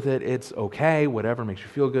loose with it. It's okay. Whatever makes you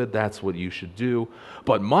feel good, that's what you should do.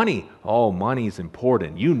 But money, money's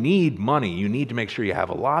important. You need money. You need to make sure you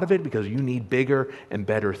have a lot of it because you need bigger and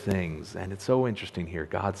better things. And it's so interesting here.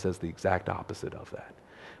 God says the exact opposite of that.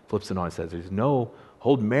 Flips it on and says, there's no,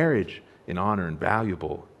 hold marriage in honor and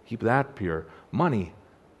valuable. Keep that pure. Money,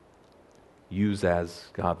 use as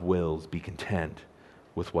God wills. Be content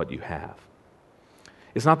with what you have.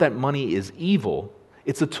 It's not that money is evil.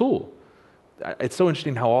 It's a tool. It's so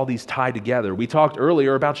interesting how all these tie together. We talked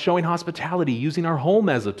earlier about showing hospitality, using our home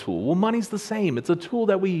as a tool. Well, money's the same. It's a tool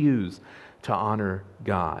that we use to honor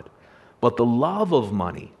God. But the love of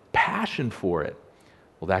money, passion for it,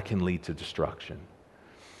 well, that can lead to destruction.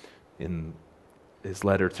 In his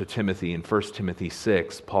letter to Timothy, in 1 Timothy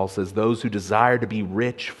 6, Paul says, those who desire to be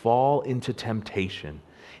rich fall into temptation,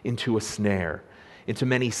 into a snare, into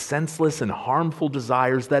many senseless and harmful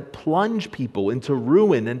desires that plunge people into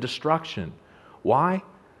ruin and destruction. Why?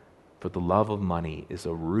 For the love of money is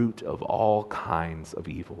a root of all kinds of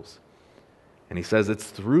evils. And he says it's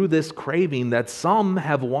through this craving that some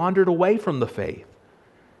have wandered away from the faith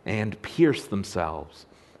and pierced themselves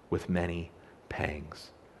with many pangs.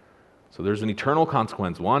 So there's an eternal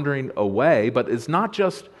consequence, wandering away, but it's not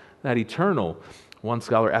just that eternal. One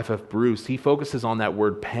scholar, F.F. Bruce, he focuses on that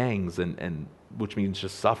word pangs, and which means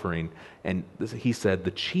just suffering. And he said, the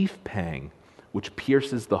chief pang which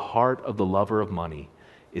pierces the heart of the lover of money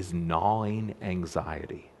is gnawing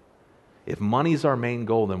anxiety. If money's our main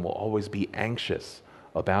goal, then we'll always be anxious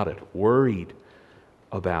about it, worried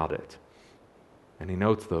about it. And he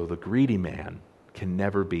notes, though, the greedy man can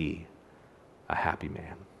never be a happy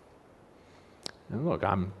man. And look,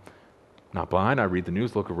 I'm not blind. I read the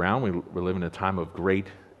news, look around. We're living in a time of great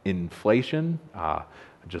inflation. I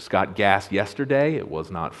just got gas yesterday. It was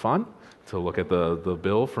not fun to look at the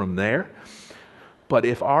bill from there. But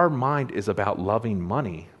if our mind is about loving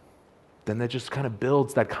money, then that just kind of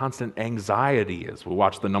builds that constant anxiety as we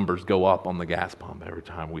watch the numbers go up on the gas pump every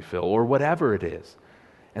time we fill, or whatever it is.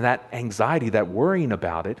 And that anxiety, that worrying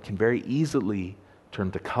about it, can very easily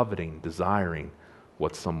turn to coveting, desiring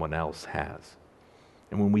what someone else has.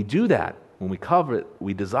 And when we do that, when we covet,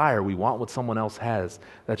 we desire, we want what someone else has,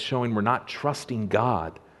 that's showing we're not trusting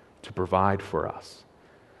God to provide for us.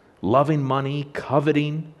 Loving money,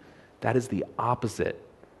 coveting, that is the opposite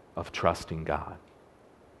of trusting God.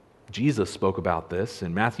 Jesus spoke about this.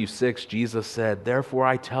 In Matthew 6, Jesus said, therefore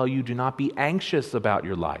I tell you, do not be anxious about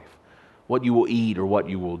your life, what you will eat or what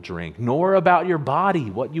you will drink, nor about your body,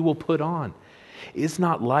 what you will put on. Is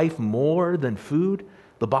not life more than food,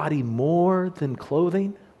 the body more than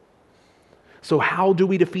clothing? So how do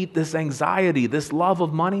we defeat this anxiety, this love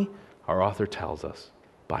of money? Our author tells us,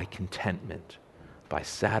 by contentment, by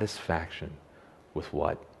satisfaction with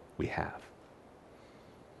what we have.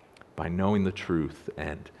 By knowing the truth.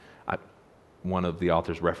 And one of the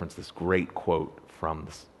authors referenced this great quote from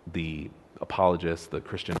the apologist, the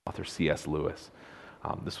Christian author C.S. Lewis.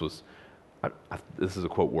 This is a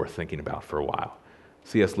quote worth thinking about for a while.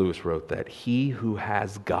 C.S. Lewis wrote that he who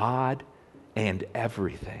has God and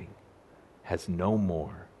everything has no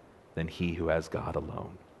more than he who has God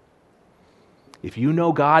alone. If you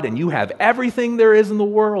know God and you have everything there is in the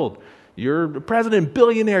world, you're a president,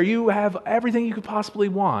 billionaire, you have everything you could possibly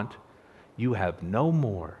want, you have no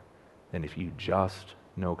more than if you just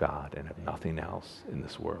know God and have nothing else in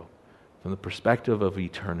this world. From the perspective of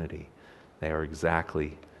eternity, they are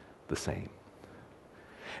exactly the same.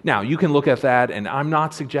 Now, you can look at that, and I'm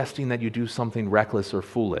not suggesting that you do something reckless or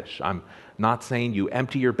foolish. I'm not saying you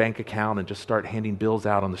empty your bank account and just start handing bills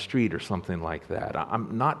out on the street or something like that.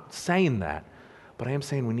 I'm not saying that, but I am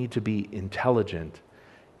saying we need to be intelligent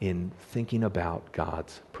in thinking about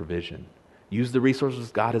God's provision. Use the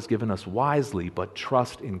resources God has given us wisely, but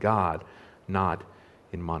trust in God, not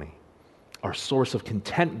in money. Our source of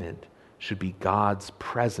contentment should be God's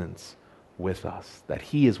presence with us, that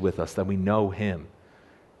He is with us, that we know Him.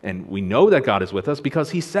 And we know that God is with us because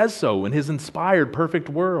He says so in His inspired, perfect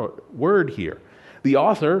word here. The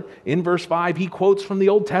author, in verse 5, he quotes from the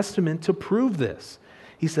Old Testament to prove this.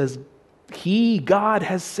 He says, God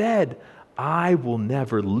has said, I will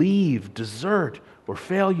never leave, desert, or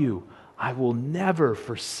fail you. I will never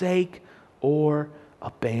forsake or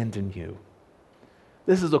abandon you.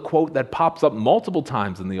 This is a quote that pops up multiple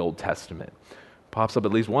times in the Old Testament. Pops up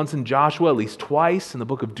at least once in Joshua, at least twice in the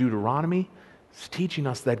book of Deuteronomy. It's teaching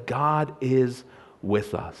us that God is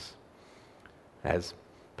with us. As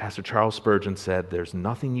Pastor Charles Spurgeon said, there's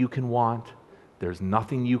nothing you can want, there's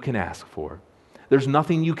nothing you can ask for, there's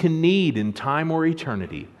nothing you can need in time or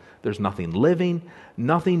eternity. There's nothing living,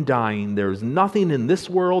 nothing dying. There's nothing in this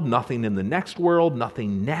world, nothing in the next world,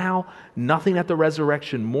 nothing now, nothing at the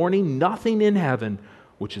resurrection morning, nothing in heaven,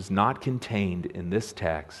 which is not contained in this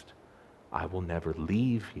text. I will never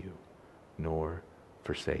leave you nor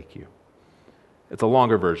forsake you. It's a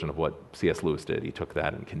longer version of what C.S. Lewis did. He took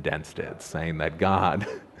that and condensed it, saying that God,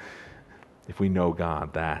 if we know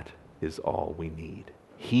God, that is all we need.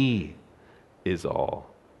 He is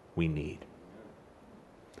all we need.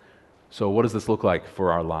 So what does this look like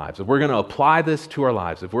for our lives? If we're going to apply this to our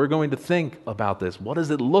lives, if we're going to think about this, what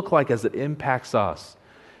does it look like as it impacts us?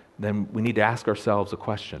 Then we need to ask ourselves a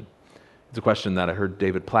question. It's a question that I heard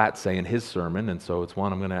David Platt say in his sermon, and so it's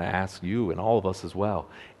one I'm going to ask you and all of us as well.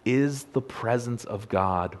 Is the presence of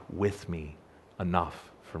God with me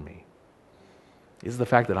enough for me? Is the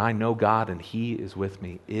fact that I know God and He is with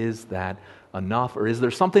me, is that enough? Or is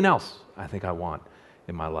there something else I think I want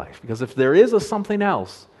in my life? Because if there is a something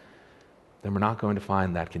else, then we're not going to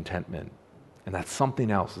find that contentment. And that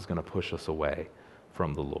something else is going to push us away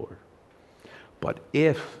from the Lord. But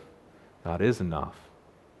if God is enough,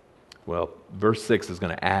 well, verse 6 is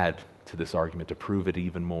going to add to this argument to prove it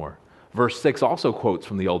even more. Verse 6 also quotes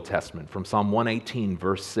from the Old Testament, from Psalm 118,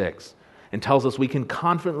 verse 6, and tells us we can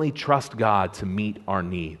confidently trust God to meet our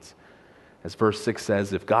needs. As verse 6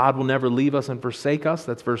 says, if God will never leave us and forsake us,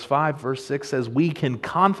 that's verse 5. Verse 6 says, we can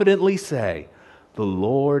confidently say, the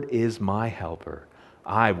Lord is my helper.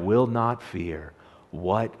 I will not fear.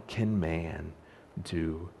 What can man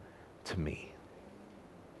do to me?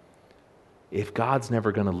 If God's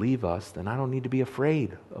never going to leave us, then I don't need to be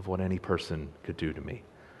afraid of what any person could do to me.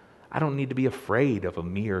 I don't need to be afraid of a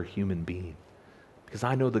mere human being, because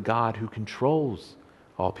I know the God who controls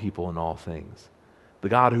all people and all things, the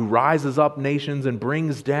God who rises up nations and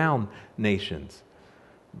brings down nations,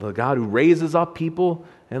 the God who raises up people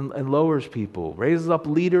and lowers people, raises up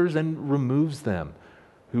leaders and removes them,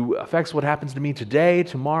 who affects what happens to me today,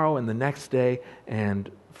 tomorrow, and the next day, and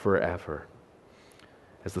forever.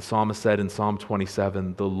 As the psalmist said in Psalm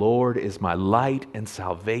 27, the Lord is my light and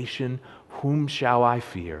salvation. Whom shall I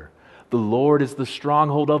fear? The Lord is the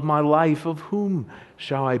stronghold of my life. Of whom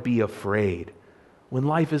shall I be afraid? When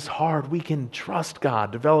life is hard, we can trust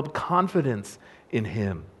God, develop confidence in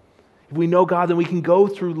Him. If we know God, then we can go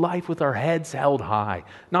through life with our heads held high,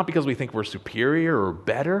 not because we think we're superior or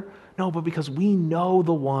better, no, but because we know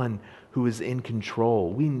the one who is in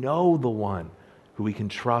control. We know the one who we can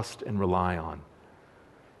trust and rely on.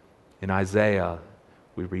 In Isaiah,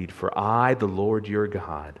 we read, for I, the Lord your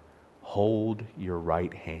God, hold your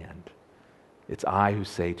right hand. It's I who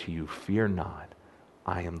say to you, fear not,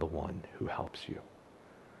 I am the one who helps you.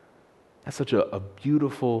 That's such a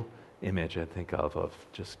beautiful image, I think, of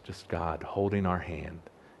just God holding our hand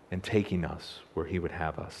and taking us where He would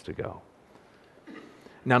have us to go.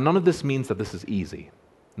 Now, none of this means that this is easy.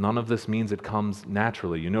 None of this means it comes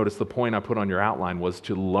naturally. You notice the point I put on your outline was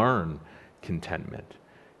to learn contentment.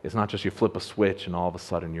 It's not just you flip a switch and all of a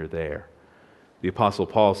sudden you're there. The Apostle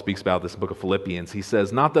Paul speaks about this in the book of Philippians. He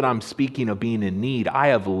says, not that I'm speaking of being in need. I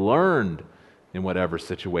have learned in whatever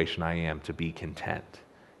situation I am to be content.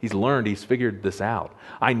 He's learned, he's figured this out.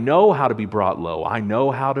 I know how to be brought low. I know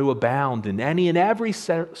how to abound in any and every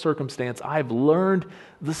circumstance. I've learned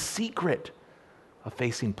the secret of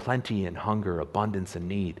facing plenty and hunger, abundance and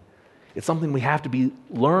need. It's something we have to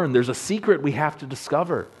learn. There's a secret we have to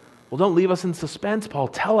discover. Well, don't leave us in suspense, Paul.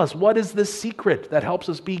 Tell us, what is this secret that helps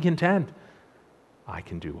us be content? I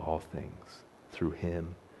can do all things through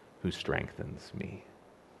Him who strengthens me.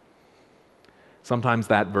 Sometimes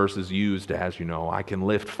that verse is used as, I can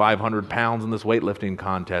lift 500 pounds in this weightlifting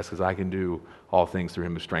contest because I can do all things through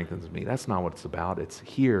Him who strengthens me. That's not what it's about. It's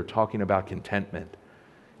here talking about contentment.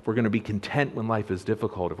 If we're going to be content when life is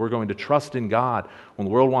difficult, if we're going to trust in God when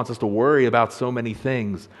the world wants us to worry about so many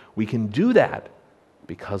things, we can do that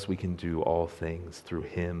because we can do all things through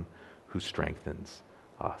Him who strengthens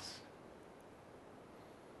us.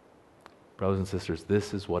 Brothers and sisters,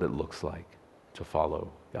 this is what it looks like to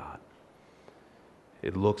follow God.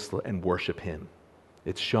 It looks and worship Him.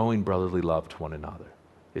 It's showing brotherly love to one another.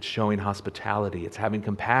 It's showing hospitality. It's having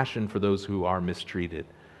compassion for those who are mistreated.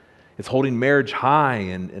 It's holding marriage high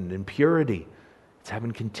and in purity. It's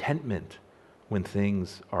having contentment when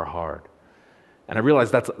things are hard. And I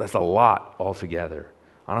realize that's a lot altogether.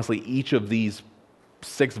 Honestly, each of these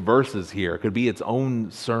 6 verses here. It could be its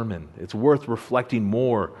own sermon. It's worth reflecting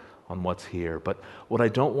more on what's here. But what I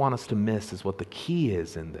don't want us to miss is what the key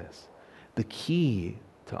is in this. The key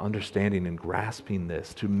to understanding and grasping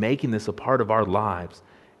this, to making this a part of our lives,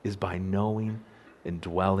 is by knowing and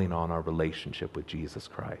dwelling on our relationship with Jesus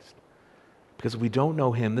Christ. Because if we don't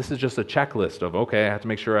know him, this is just a checklist of, okay, I have to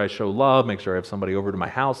make sure I show love, make sure I have somebody over to my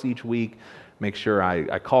house each week, make sure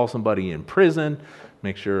I call somebody in prison,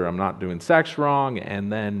 make sure I'm not doing sex wrong,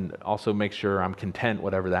 and then also make sure I'm content,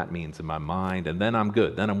 whatever that means in my mind, and then I'm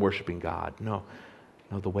good, then I'm worshiping God. No,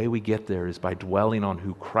 the way we get there is by dwelling on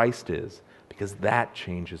who Christ is, because that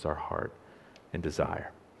changes our heart and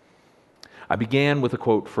desire. I began with a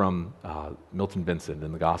quote from Milton Vincent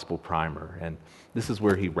in the Gospel Primer, and this is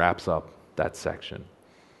where he wraps up that section.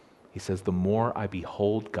 He says, "The more I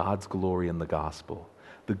behold God's glory in the gospel,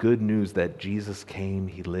 the good news that Jesus came,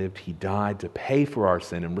 he lived, he died to pay for our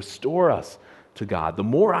sin and restore us to God, the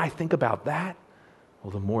more I think about that,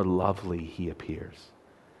 well, the more lovely he appears.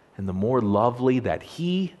 And the more lovely that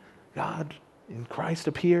he, God, in Christ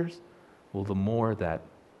appears, well, the more that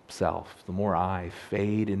self, the more I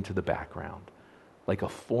fade into the background, like a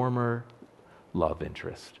former love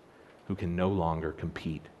interest who can no longer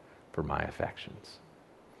compete for my affections."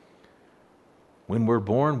 When we're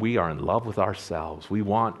born, we are in love with ourselves. We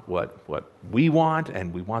want what we want,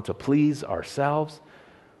 and we want to please ourselves.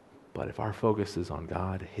 But if our focus is on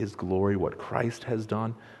God, his glory, what Christ has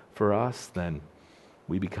done for us, then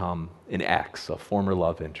we become an ex, a former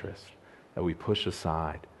love interest, that we push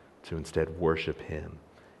aside to instead worship him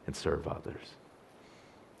and serve others.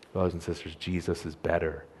 Brothers and sisters, Jesus is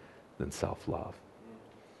better than self-love.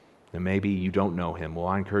 And maybe you don't know him. Well,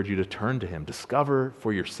 I encourage you to turn to him. Discover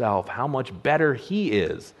for yourself how much better he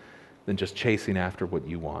is than just chasing after what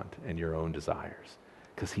you want and your own desires.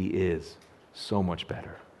 Because he is so much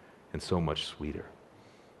better and so much sweeter.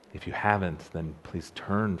 If you haven't, then please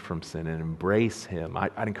turn from sin and embrace him.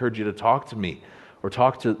 I'd encourage you to talk to me or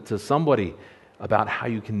talk to somebody about how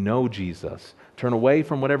you can know Jesus. Turn away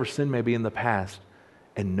from whatever sin may be in the past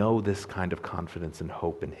and know this kind of confidence and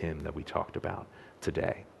hope in him that we talked about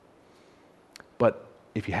today. But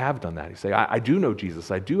if you have done that, you say, I do know Jesus,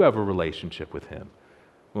 I do have a relationship with him.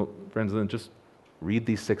 Well, friends, then just read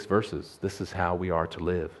these 6 verses. This is how we are to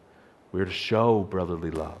live. We are to show brotherly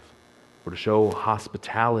love. We're to show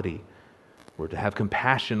hospitality. We're to have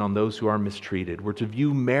compassion on those who are mistreated. We're to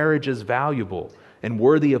view marriage as valuable and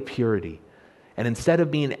worthy of purity. And instead of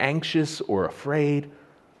being anxious or afraid,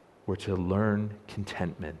 we're to learn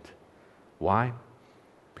contentment. Why?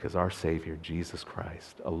 Because our Savior, Jesus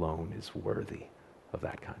Christ, alone is worthy of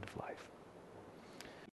that kind of life.